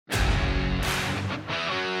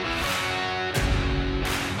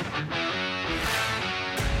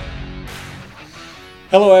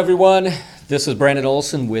Hello, everyone. This is Brandon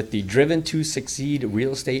Olson with the Driven to Succeed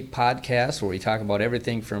Real Estate Podcast, where we talk about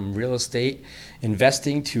everything from real estate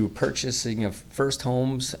investing to purchasing of first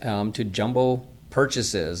homes to jumbo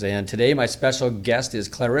purchases. And today, my special guest is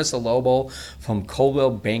Clarissa Lobo from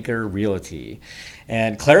Coldwell Banker Realty.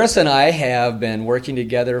 And Clarissa and I have been working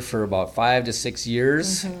together for about 5 to 6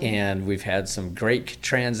 years, and we've had some great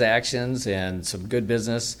transactions and some good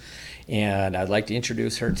business. And I'd like to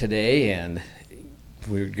introduce her today, and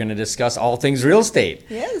we're going to discuss all things real estate.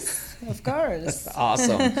 Yes, of course.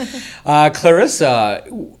 Awesome. Clarissa,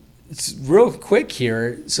 real quick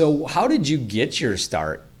here. So how did you get your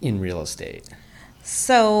start in real estate?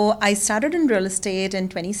 So I started in real estate in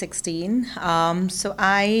 2016. So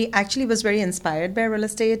I actually was very inspired by real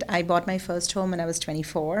estate. I bought my first home when I was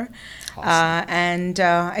 24. Awesome. And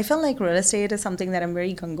I felt like real estate is something that I'm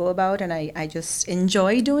very gung-ho about, and I just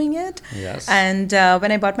enjoy doing it. Yes. And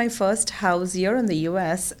when I bought my first house here in the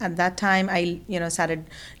US, at that time I started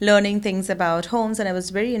learning things about homes, and I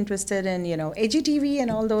was very interested in HGTV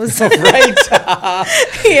and all those. Right.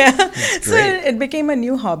 Yeah. So great. it became a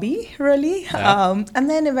new hobby, really. Yeah. And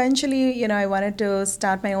then eventually, I wanted to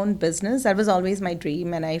start my own business. That was always my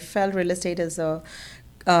dream, and I felt real estate is a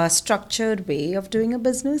structured way of doing a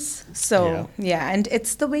business. So and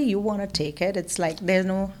it's the way you want to take it. It's like there's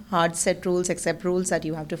no hard set rules except rules that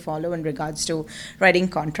you have to follow in regards to writing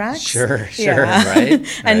contracts. Sure, right.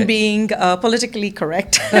 And being politically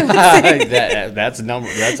correct. That's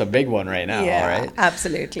a big one right now, right?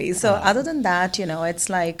 Absolutely. So other than that, it's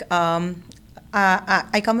like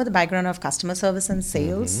I come with a background of customer service and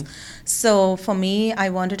sales. So for me, I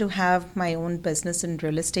wanted to have my own business in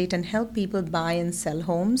real estate and help people buy and sell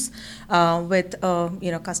homes with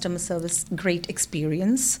customer service great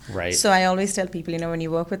experience. Right. So I always tell people, when you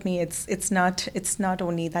work with me, it's not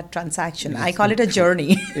only that transaction. I call it a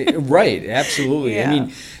journey. Right. Absolutely. Yeah. I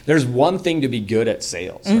mean, there's one thing to be good at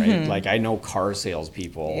sales, right? Like I know car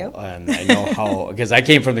salespeople, and I know how, because I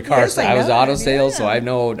came from the car. Yes, I was auto sales, so I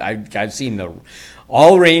know I've seen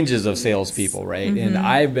all ranges of salespeople, right? And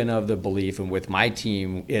I've been of the belief, and with my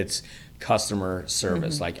team, it's customer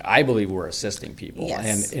service. Like I believe we're assisting people,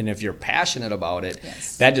 and if you're passionate about it,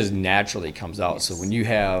 that just naturally comes out. So when you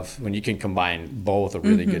can combine both a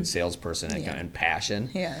really good salesperson and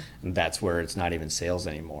passion, that's where it's not even sales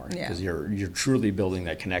anymore, because you're truly building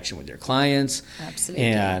that connection with your clients. Absolutely.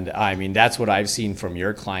 And I mean, that's what I've seen from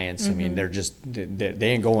your clients. I mean,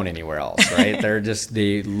 they ain't going anywhere else, right?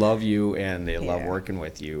 They love you and they love working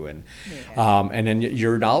with you, and then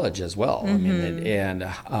your knowledge as well. I mean, and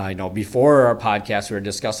I know before our podcast, we were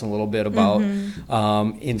discussing a little bit about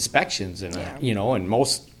inspections, and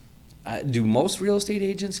and do most real estate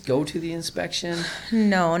agents go to the inspection?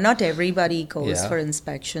 No, not everybody goes for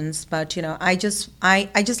inspections, but I just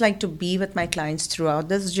like to be with my clients throughout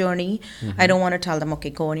this journey. I don't want to tell them, okay,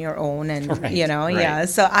 go on your own, and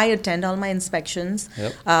So I attend all my inspections.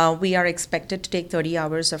 We are expected to take 30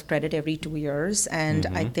 hours of credit every 2 years, and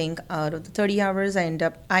I think out of the 30 hours, I end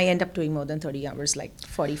up doing more than 30 hours, like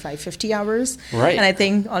 45, 50 hours. Right. And I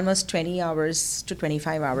think almost 20 hours to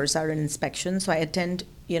 25 hours are in inspection. So I attend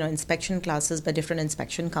inspection classes by different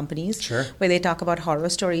inspection companies, where they talk about horror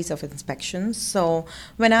stories of inspections. So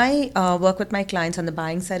when I work with my clients on the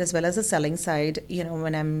buying side as well as the selling side,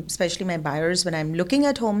 especially my buyers, when I'm looking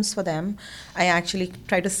at homes for them, I actually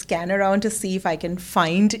try to scan around to see if I can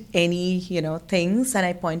find any, things, and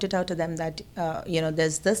I point it out to them that,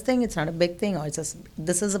 there's this thing, it's not a big thing, or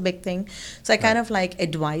this is a big thing. So I kind of like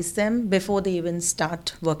advise them before they even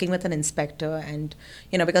start working with an inspector, and,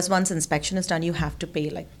 because once inspection is done, you have to pay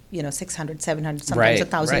like, $600, $700, sometimes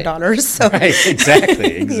 $1,000. So. Right,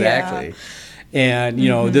 exactly. And,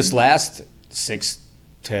 this last 6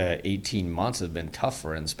 to 18 months has been tough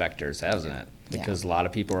for inspectors, hasn't it? Because a lot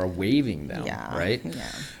of people are waiving them, right?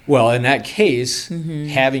 Yeah. Well, in that case,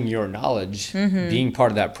 having your knowledge, being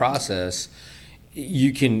part of that process,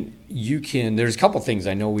 you can there's a couple things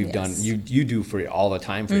I know we've done you do for all the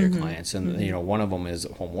time for your clients, and one of them is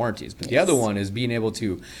home warranties, but the other one is being able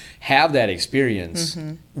to have that experience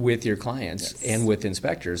with your clients and with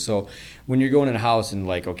inspectors. So when you're going in a house and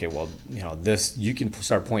like, okay, well, this, you can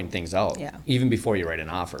start pointing things out even before you write an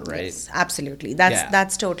offer, right? Yes, absolutely.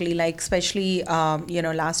 That's totally, like, especially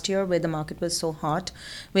last year where the market was so hot,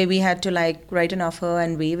 where we had to like write an offer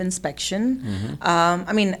and waive inspection.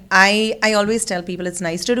 I mean, I always tell people it's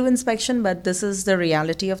nice to do inspection, but this is the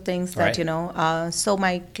reality of things that so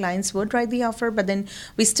my clients would write the offer, but then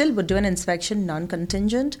we still would do an inspection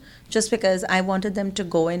non-contingent, just because I wanted them to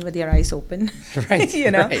go in with their eyes open. Right.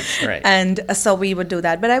 Right. And so we would do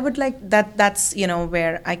that. But I would like that's,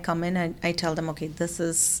 where I come in and I tell them, okay, this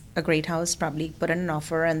is a great house, probably put in an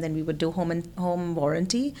offer, and then we would do home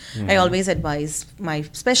warranty. I always advise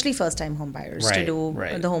especially first time home buyers to do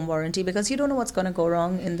the home warranty, because you don't know what's going to go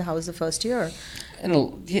wrong in the house the first year. And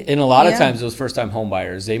a lot of times those first time home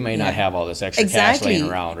buyers, they may not have all this extra cash laying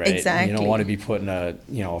around, right? Exactly. You don't want to be putting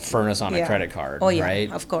a furnace on a credit card,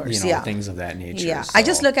 right? Of course, things of that nature. Yeah, so. I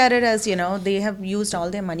just look at it as, they have used all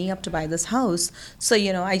their money up to buy this house. So,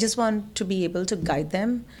 I just want to be able to guide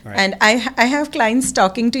them. Right. And I have clients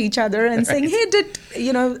talking to each other and saying, hey,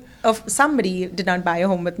 somebody did not buy a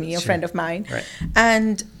home with me, a friend of mine. Right.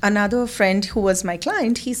 And another friend who was my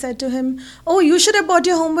client, he said to him, oh, you should have bought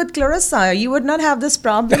your home with Clarissa. You would not have this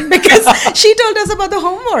problem because she told us about the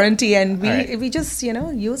home warranty, and we just,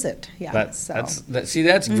 use it. Yeah.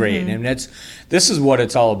 That's great. And this is what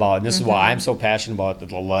it's all about. And this is why I'm so passionate about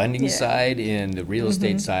the lending side and the real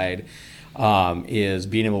estate side, is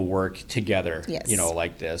being able to work together,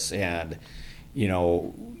 like this. And,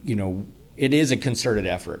 it is a concerted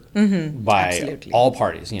effort by all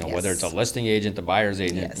parties, whether it's a listing agent, the buyer's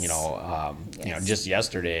agent, just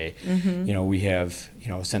yesterday, we have,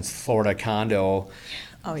 since Florida condo,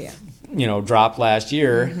 dropped last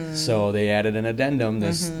year, so they added an addendum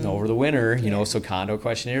over the winter, so condo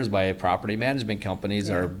questionnaires by property management companies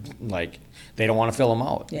are like, they don't want to fill them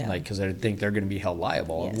out, because they think they're going to be held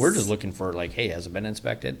liable. And we're just looking for hey, has it been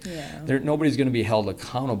inspected? Nobody's going to be held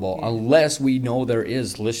accountable unless we know there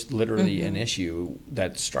is literally an issue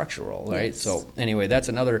that's structural, right? So anyway, that's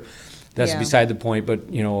beside the point. But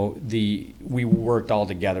we worked all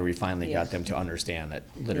together. We finally got them to understand that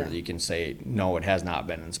literally you can say no, it has not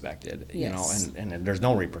been inspected, and there's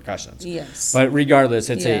no repercussions. But regardless,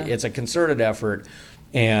 it's a concerted effort.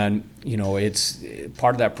 And, it's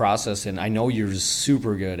part of that process, and I know you're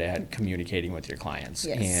super good at communicating with your clients,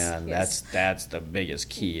 and that's the biggest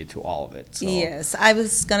key to all of it. So. Yes, I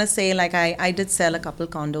was going to say, I did sell a couple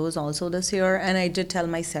condos also this year, and I did tell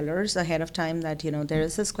my sellers ahead of time that, there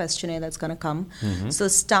is this questionnaire that's going to come, so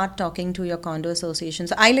start talking to your condo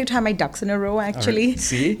associations. I like to have my ducks in a row, actually. Right.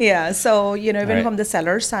 See? Yeah, so, even from the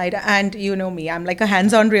seller side, and me, I'm like a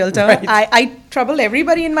hands-on realtor. Right. I trouble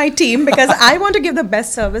everybody in my team because I want to give the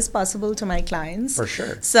best service possible to my clients. For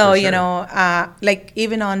sure. So, even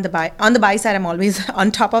on the buy side, I'm always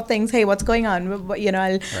on top of things. Hey, what's going on?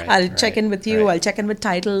 I'll check in with you. I'll check in with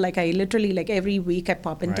title. I literally, every week I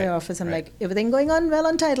pop into your office. I'm like, everything going on well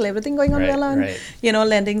on title, everything going on well on,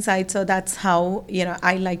 lending side. So that's how,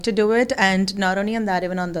 I like to do it. And not only on that,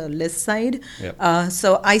 even on the list side. Yep.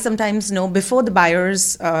 So I sometimes know before the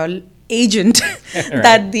buyer's agent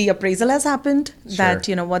that the appraisal has happened, that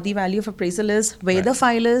what the value of appraisal is, where the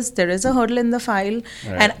file is, there is a hurdle in the file,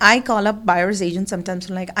 and I call up buyer's agent sometimes.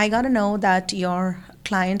 I'm like, I gotta know that your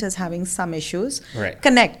client is having some issues.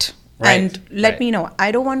 Connect and let me know.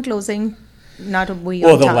 I don't want closing not a week.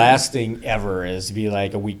 Well, the last thing ever is to be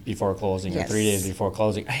like a week before closing or 3 days before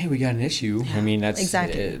closing. Hey, we got an issue. I mean,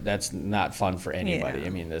 that's not fun for anybody. I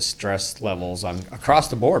mean, the stress levels across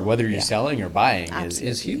the board, whether you're selling or buying,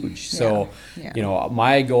 is huge. So,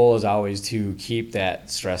 my goal is always to keep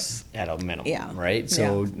that stress at a minimum, right?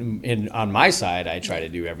 So, on my side, I try to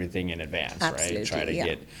do everything in advance, right? Try to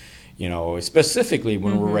get, specifically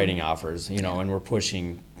when we're writing offers, and we're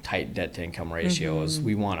pushing tight debt to income ratios,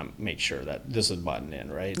 we want to make sure that this is buttoned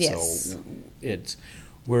in, right? So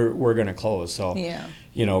we're going to close. So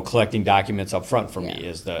collecting documents up front for me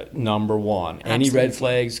is the number one. Any red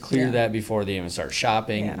flags, clear that before they even start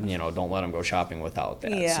shopping. Don't let them go shopping without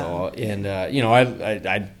that. So and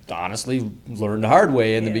I honestly learned the hard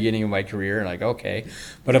way in the beginning of my career,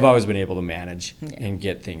 but I've always been able to manage and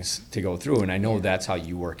get things to go through, and I know that's how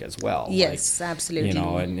you work as well. Yes, absolutely.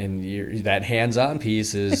 And that hands-on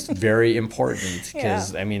piece is very important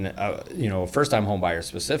because first time home buyers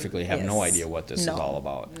specifically have no idea what this is all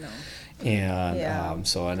about. No.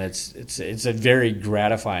 And it's a very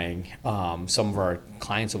gratifying. Some of our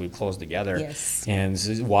clients that we've closed together,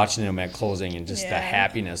 and watching them at closing and just the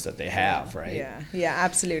happiness that they have, right? Yeah,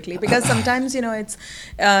 absolutely. Because sometimes it's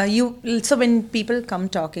So when people come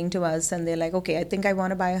talking to us and they're like, okay, I think I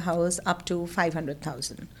want to buy a house up to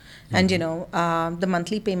 $500,000, and the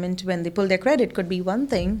monthly payment when they pull their credit could be one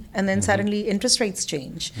thing, and then suddenly interest rates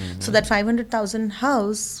change. So that $500,000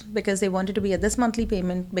 house, because they wanted to be at this monthly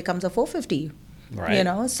payment, becomes a $450,000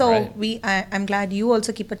 Right. So I'm glad you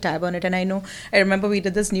also keep a tab on it. And I remember we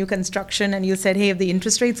did this new construction and you said, hey, if the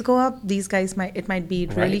interest rates go up, these guys it might be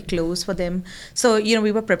really close for them. So,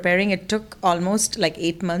 we were preparing. It took almost like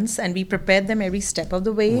 8 months and we prepared them every step of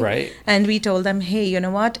the way. Right. And we told them, hey, you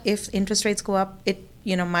know what, if interest rates go up, it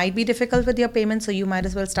might be difficult with your payments, so you might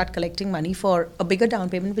as well start collecting money for a bigger down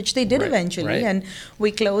payment, which they did eventually. And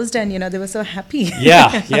we closed and, they were so happy.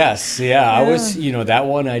 I was, that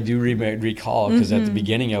one I do recall because at the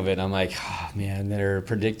beginning of it, I'm like, oh man, they're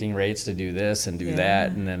predicting rates to do this and do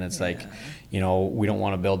that. And then it's like, we don't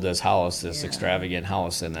want to build this house, this extravagant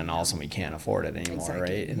house, and then also we can't afford it anymore,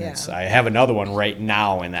 right? And I have another one right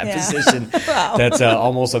now in that position that's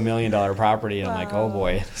almost $1 million property, and I'm like, oh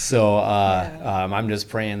boy. So I'm just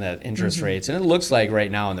praying that interest rates, and it looks like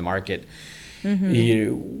right now in the market,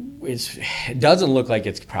 it doesn't look like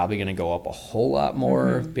it's probably going to go up a whole lot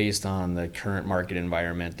more based on the current market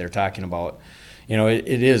environment. They're talking about,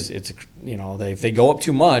 if they go up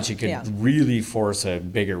too much, it could really force a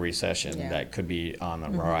bigger recession that could be on the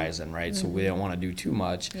horizon, right? So we don't want to do too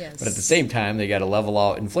much, but at the same time, they got to level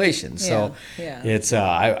out inflation. So it's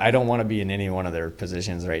I don't want to be in any one of their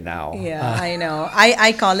positions right now. I know.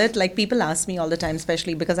 I call it, like, people ask me all the time,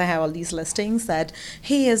 especially because I have all these listings, that,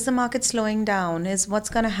 hey, is the market slowing down? Is what's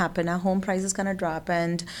going to happen? Are home prices going to drop?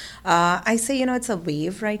 And I say, it's a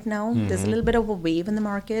wave right now. There's a little bit of a wave in the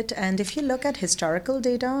market. And if you look at historical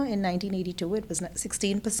data, in 1982, it was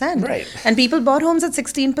 16%. Right. And people bought homes at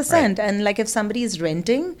 16%. Right. And like if somebody is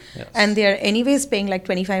renting and they're anyways paying like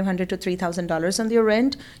 $2,500 to $3,000 on their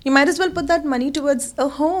rent, you might as well put that money towards a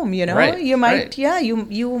home, Right. You might,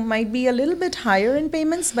 you might be a little bit higher in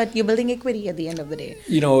payments, but you're building equity at the end of the day.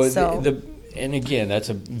 And again, that's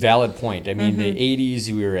a valid point. I mean, the 80s,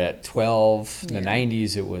 we were at 12. In the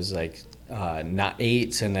 90s, it was like not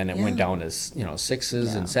 8s, and then it went down to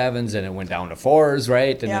 6s and 7s, and it went down to 4s,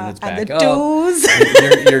 right? And then it's back the up.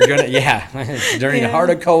 2s. You're gonna during the heart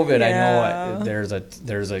of COVID, I know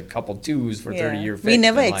there's a couple 2s for 30-year fixed. We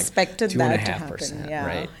never expected that to happen. 2.5%,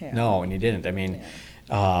 right? No, and you didn't. I mean.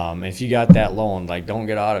 If you got that loan, like, don't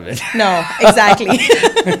get out of it. No, exactly.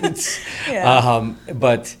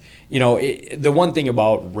 But the one thing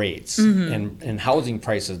about rates and housing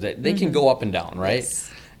prices, that they can go up and down, right? Yes.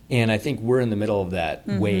 And I think we're in the middle of that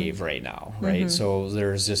wave right now, right? So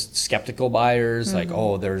there's just skeptical buyers, like,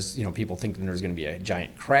 there's people thinking there's going to be a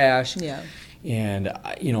giant crash. Yeah. And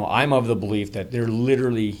I'm of the belief that there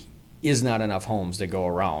literally is not enough homes to go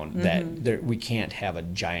around that we can't have a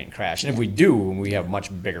giant crash. And if we do, we have much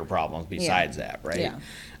bigger problems besides that, right?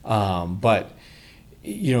 Yeah. But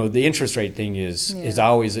the interest rate thing is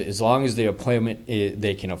always, as long as the employment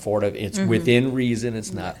they can afford it, it's within reason.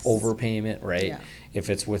 It's not overpayment, right? Yeah. If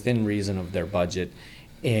it's within reason of their budget,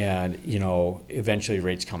 and eventually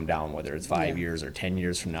rates come down, whether it's 5 years or 10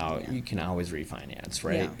 years from now, you can always refinance,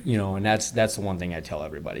 right? And that's the one thing I tell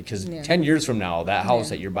everybody, because 10 years from now, that house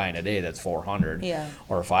that you're buying today that's 400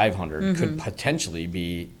 or 500 could potentially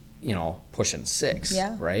be pushing 6,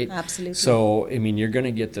 right? Absolutely. So I mean, you're going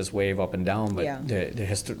to get this wave up and down, but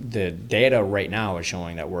the data right now is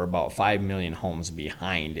showing that we're about 5 million homes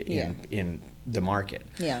behind in the market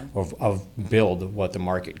of build what the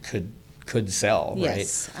market could sell, right?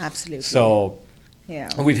 Yes, absolutely. So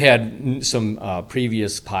we've had some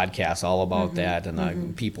previous podcasts all about that,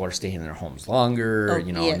 and people are staying in their homes longer,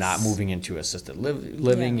 not moving into assisted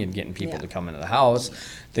living and getting people to come into the house,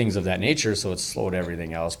 things of that nature. So it's slowed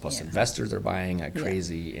everything else. Plus, investors are buying like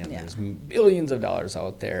crazy, and there's billions of dollars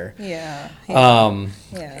out there.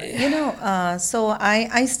 So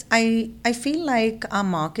I feel like our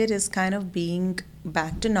market is kind of being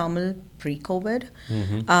back to normal pre-COVID.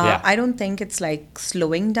 I don't think it's like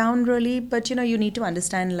slowing down really, but you need to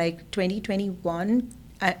understand, like 2021,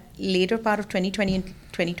 later part of 2020 and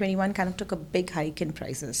 2021 kind of took a big hike in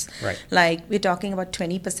prices. Right. Like we're talking about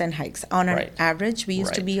 20% hikes. On an average, we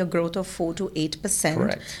used to be a growth of 4 to 8%.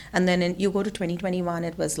 Correct. And then you go to 2021,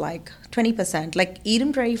 it was like 20%. Like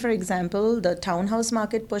Eden Prairie, for example, the townhouse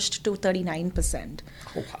market pushed to 39%.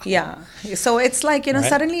 Oh, wow. Yeah. So it's like,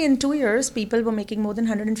 suddenly in 2 years, people were making more than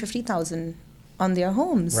 $150,000 on their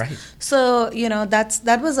homes. Right. So,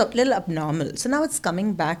 that was a little abnormal. So now it's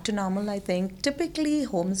coming back to normal, I think. Typically,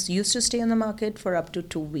 homes used to stay on the market for up to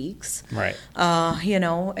 2 weeks. Right.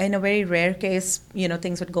 In a very rare case,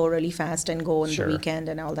 things would go really fast and go on the weekend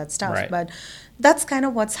and all that stuff. Right. But that's kind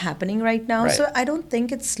of what's happening right now. Right. So I don't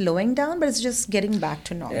think it's slowing down, but it's just getting back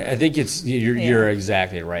to normal. I think you're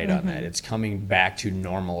exactly right on that. It's coming back to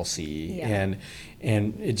normalcy, and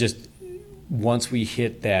it just, once we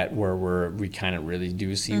hit that where we kind of really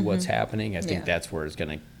do see what's happening, I think that's where it's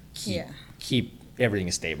going to keep everything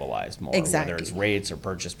is stabilized more, whether it's rates or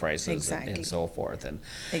purchase prices and so forth. And,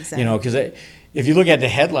 because if you look at the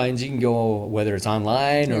headlines, you can go, whether it's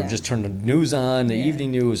online or just turn the news on, the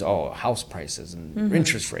evening news, house prices and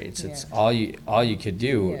interest rates. It's all you could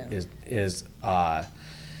do is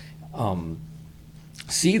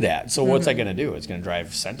see that. So what's that going to do? It's going to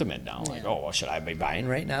drive sentiment down. Like, should I be buying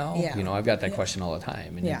right now? I've got that question all the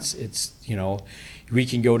time. And it's we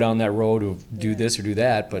can go down that road of do this or do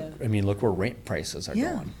that, but I mean, look where rent prices are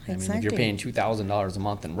going. I mean, if you're paying $2,000 a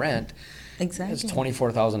month in rent, exactly, it's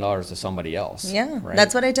 $24,000 to somebody else. Right?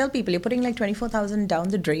 That's what I tell people. You're putting like $24,000 down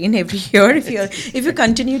the drain every year if you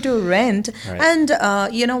continue to rent. And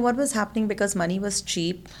what was happening, because money was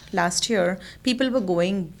cheap last year, people were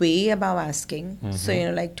going way above asking. So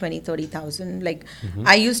like 20, 30,000. Like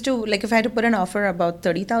I used to, like, if I had to put an offer about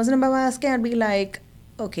 30,000 above asking, I'd be like,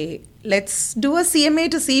 okay, let's do a CMA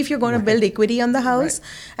to see if you're going to build equity on the house.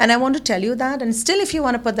 And I want to tell you that. And still, if you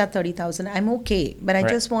want to put that 30,000, I'm okay. But I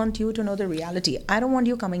just want you to know the reality. I don't want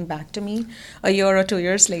you coming back to me a year or 2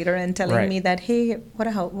 years later and telling me that, hey,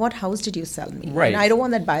 what house did you sell me? And I don't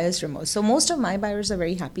want that buyer's remorse. So most of my buyers are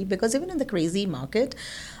very happy, because even in the crazy market,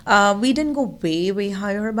 we didn't go way, way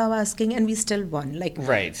higher above asking, and we still won.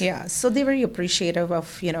 So they're very appreciative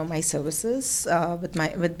of my services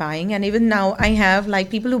with buying. And even now, I have like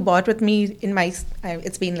people who bought with me in my,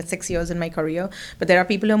 it's been like 6 years in my career, but there are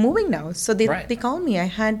people who are moving now. So they call me. I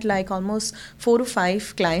had like almost 4 to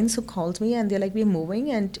 5 clients who called me, and they're like, we're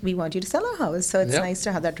moving and we want you to sell our house. So it's nice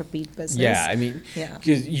to have that repeat business. Yeah, I mean,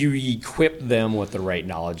 because you equip them with the right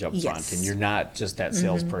knowledge up front, and you're not just that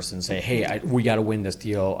salesperson say, hey, we got to win this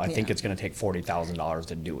deal. I think it's going to take $40,000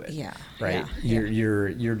 to do it.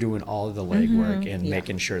 You're doing all of the legwork and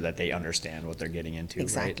making sure that they understand what they're getting into.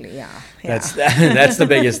 Exactly. That's the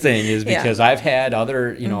biggest thing, is because I've had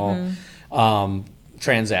other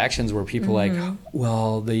transactions where people like,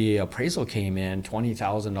 well, the appraisal came in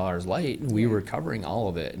 $20,000 light, and we were covering all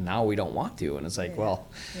of it, and now we don't want to. And it's like,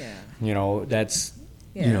 that's.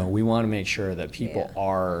 We want to make sure that people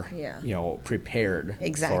are, prepared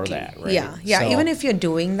for that, right? So, even if you're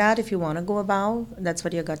doing that, if you want to go above, that's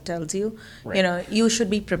what your gut tells you. You should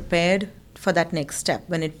be prepared for that next step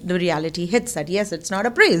when the reality hits that, yes, it's not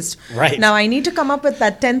appraised. Now I need to come up with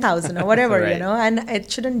that 10,000 or whatever, and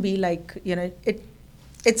it shouldn't be like,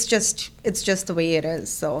 it's just the way it is.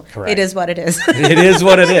 So it is what it is. It is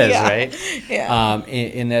what it is, right?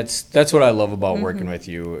 And that's what I love about working with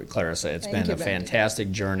you, Clarissa. It's been a fantastic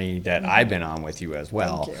journey that I've been on with you as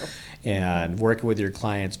well. Thank you. And working with your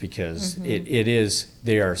clients, because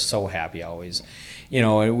they are so happy always.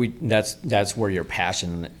 And that's where your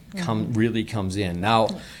passion really comes in. Now,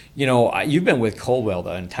 you've been with Coldwell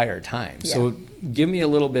the entire time. So give me a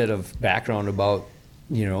little bit of background about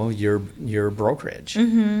your brokerage.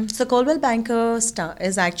 So Coldwell Banker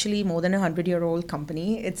is actually more than 100-year-old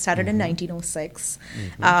company. It started in 1906,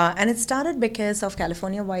 and it started because of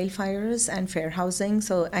California wildfires and fair housing.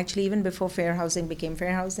 So actually, even before fair housing became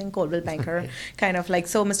fair housing, Coldwell Banker kind of like,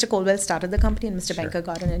 so Mr. Coldwell started the company, and Mr. Banker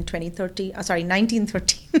got in 1913.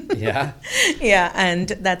 And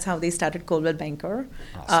that's how they started Coldwell Banker.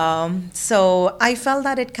 Awesome. So I felt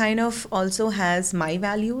that it kind of also has my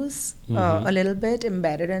values a little bit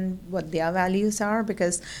embedded in what their values are,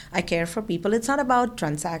 because I care for people. It's not about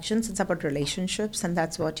transactions, it's about relationships, and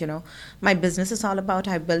that's what my business is all about.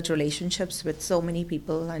 I've built relationships with so many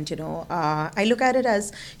people, and I look at it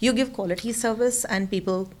as you give quality service and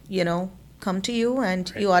people come to you,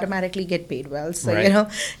 and you automatically get paid well. So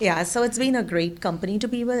so it's been a great company to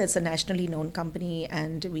be with. It's a nationally known company,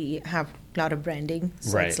 and we have a lot of branding,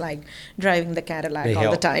 so it's like driving the Cadillac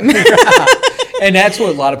all the time. And that's what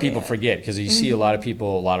a lot of people forget, because you see a lot of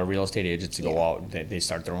people, a lot of real estate agents go out, they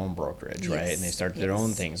start their own brokerage, right? And they start their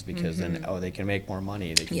own things, because then, they can make more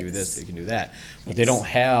money, they can do this, they can do that. But they don't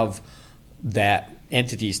have that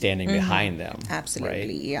entity standing behind them.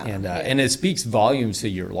 Absolutely, right? And it speaks volumes to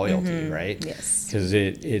your loyalty, right? Yes. Because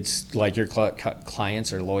it's like your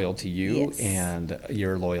clients are loyal to you, and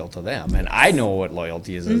you're loyal to them. And I know what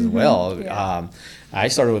loyalty is as well. I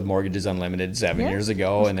started with Mortgages Unlimited 7 years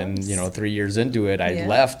ago, and then 3 years into it, I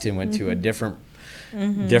left and went to a different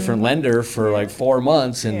lender for like 4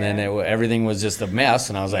 months, and then everything was just a mess,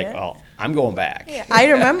 and I was like, oh, I'm going back. I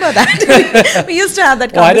remember that. We used to have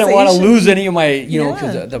that conversation. Well, I didn't want to lose any of my,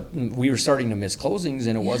 because we were starting to miss closings,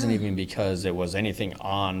 and it wasn't even because it was anything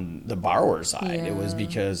on the borrower side. It was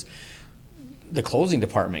because the closing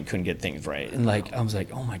department couldn't get things right. And like, I was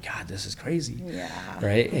like, oh my God, this is crazy. Yeah.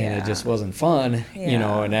 Right. And it just wasn't fun, you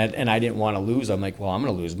know, and I didn't want to lose. I'm like, well, I'm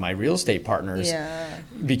going to lose my real estate partners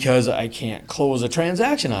because I can't close a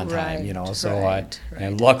transaction on time, you know? So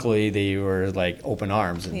and luckily they were like open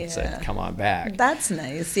arms and said, come on back. That's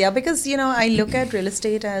nice. Yeah. Because, you know, I look at real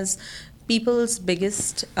estate as people's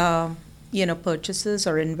biggest, you know, purchases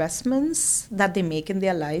or investments that they make in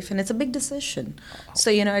their life, and it's a big decision. So,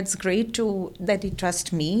 you know, it's great that they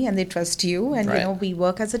trust me and they trust you, and you know, we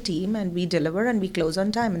work as a team and we deliver and we close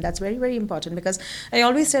on time, and that's very, very important. Because I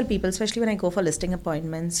always tell people, especially when I go for listing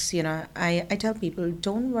appointments, you know, I tell people,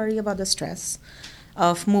 don't worry about the stress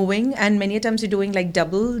of moving, and many times you're doing like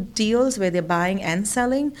double deals where they're buying and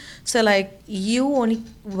selling. So like, you only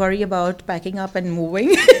worry about packing up and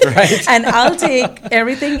moving, and I'll take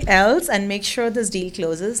everything else and make sure this deal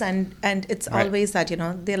closes. And it's always that, you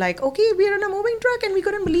know, they're like, okay, we're in a moving truck and we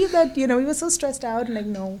couldn't believe that, you know, we were so stressed out. And like,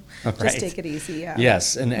 no, just take it easy.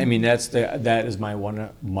 Yes, and I mean that is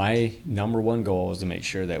my number one goal, is to make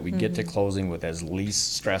sure that we get to closing with as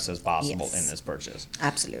least stress as possible in this purchase.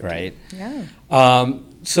 Absolutely. Right. Yeah.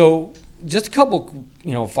 So just a couple,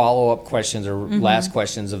 you know, follow-up questions or last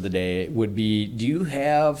questions of the day would be, do you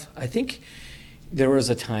have, I think there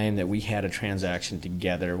was a time that we had a transaction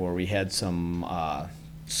together where we had some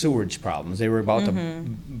sewage problems. They were about to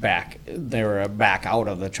back out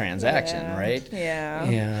of the transaction, right? Yeah.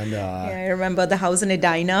 And I remember the house in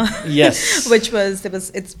Edina. Yes. Which was it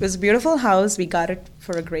was a beautiful house. We got it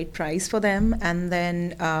for a great price for them, and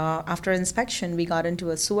then after inspection, we got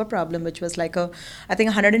into a sewer problem, which was like I think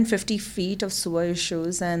 150 feet of sewer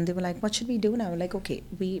issues, and they were like, "What should we do now?" We're like, "Okay,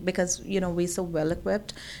 because you know we're so well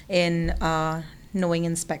equipped in." Knowing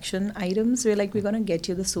inspection items, we're like, we're going to get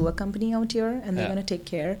you the sewer company out here and they're going to take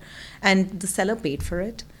care, and the seller paid for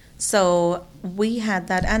it. So we had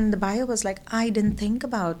that, and the buyer was like, I didn't think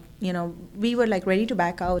about, you know, we were like ready to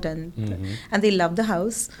back out, and they love the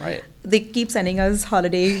house. Right. They keep sending us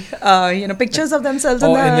holiday, you know, pictures of themselves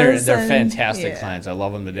in the house. They're fantastic clients. I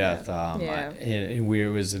love them to death. And we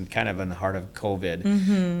was kind of in the heart of COVID,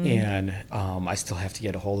 and I still have to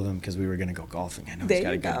get a hold of them because we were going to go golfing. I know he's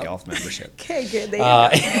got a good golf membership. Okay, good.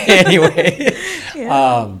 Anyway,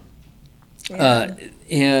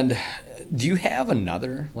 and do you have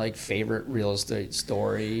another like favorite real estate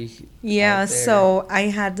story? Yeah, so I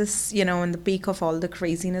had this, you know, in the peak of all the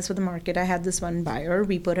craziness with the market, I had this one buyer.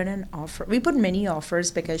 We put in an offer. We put many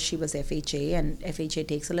offers because she was FHA, and FHA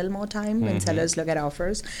takes a little more time when sellers look at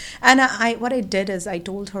offers. And what I did is I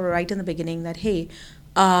told her right in the beginning that, hey,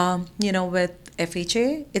 you know, with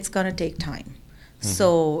FHA, it's going to take time.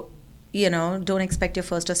 So, you know, don't expect your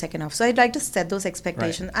first or second offer. So I'd like to set those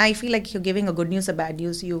expectations. I feel like you're giving a good news or bad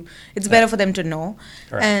news. It's better for them to know.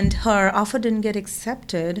 And her offer didn't get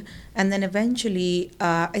accepted. And then eventually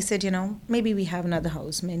I said, you know, maybe we have another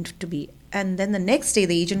house meant to be. And then the next day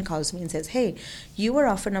the agent calls me and says, hey, you were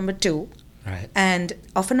offer number 2. And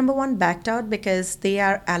offer number 1 backed out because they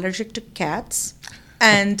are allergic to cats.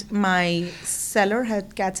 And my seller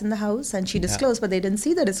had cats in the house, and she disclosed, but they didn't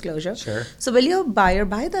see the disclosure. So will your buyer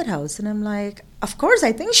buy that house? And I'm like, of course,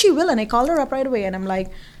 I think she will. And I called her up right away, and I'm like,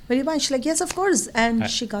 will you buy? She's like, yes, of course. And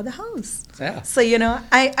she got the house. So, you know,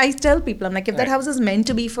 I tell people, I'm like, if that house is meant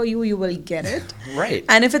to be for you, you will get it.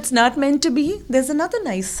 And if it's not meant to be, there's another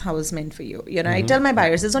nice house meant for you. You know, I tell my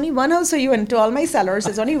buyers, there's only one house for you, and to all my sellers,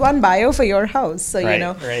 there's only one buyer for your house. So, you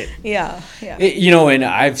know, you know, and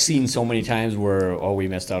I've seen so many times where, we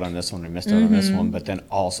missed out on this one, we missed out on this one, but then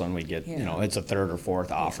all of a sudden we get, you know, it's a third or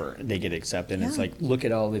fourth offer, they get accepted, and it's like, look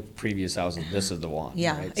at all the previous houses, this is the one.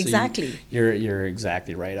 So exactly. You're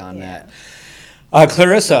exactly right on that.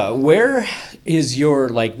 Clarissa, where is your,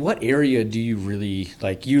 like, what area do you really,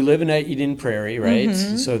 like, you live in Eden Prairie, right?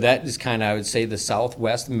 So that is kind of, I would say, the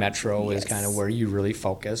Southwest Metro is kind of where you really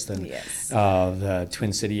focused, and the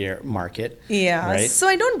Twin City market. Right? So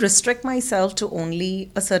I don't restrict myself to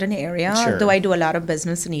only a certain area, though I do a lot of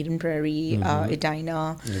business in Eden Prairie,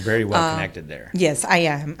 Edina. You're very well connected there. Yes, I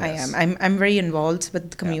am. I'm very involved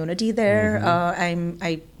with the community there.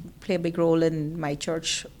 I play a big role in my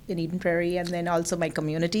church in Eden Prairie, and then also my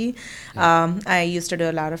community. I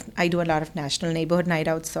do a lot of national neighborhood night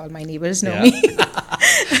outs, so all my neighbors know me.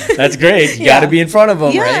 That's great. You got to be in front of them,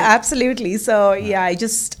 right? Yeah, absolutely. So I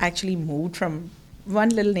just actually moved from one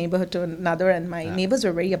little neighborhood to another, and my neighbors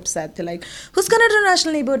were very upset. They're like, "Who's gonna do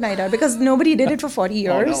National Neighborhood Night Out?" Because nobody did it for 40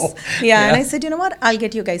 years. Oh, no. Yeah, and I said, you know what? I'll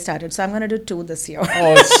get you guys started. So I'm gonna do 2 this year.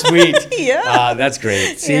 Oh, sweet. Yeah. That's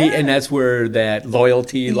great. See, and that's where that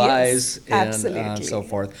loyalty lies, and absolutely. So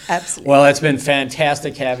forth. Absolutely. Well, it's been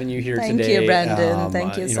fantastic having you here today. Thank you, Brandon.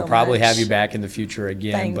 Thank you so probably much. have you back in the future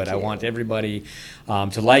again, Thank but you. I want everybody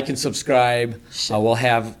to like and subscribe. Sure. We'll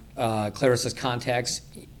have Clarissa's contacts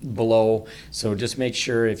below, so just make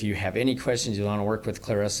sure if you have any questions you want to work with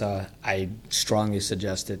Clarissa, I strongly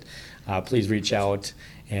suggest it. Please reach out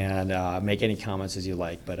and make any comments as you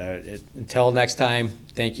like. But until next time,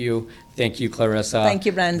 thank you, Clarissa. Thank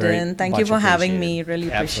you, Brandon. Thank you for having me. Really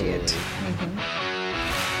appreciate it. Absolutely.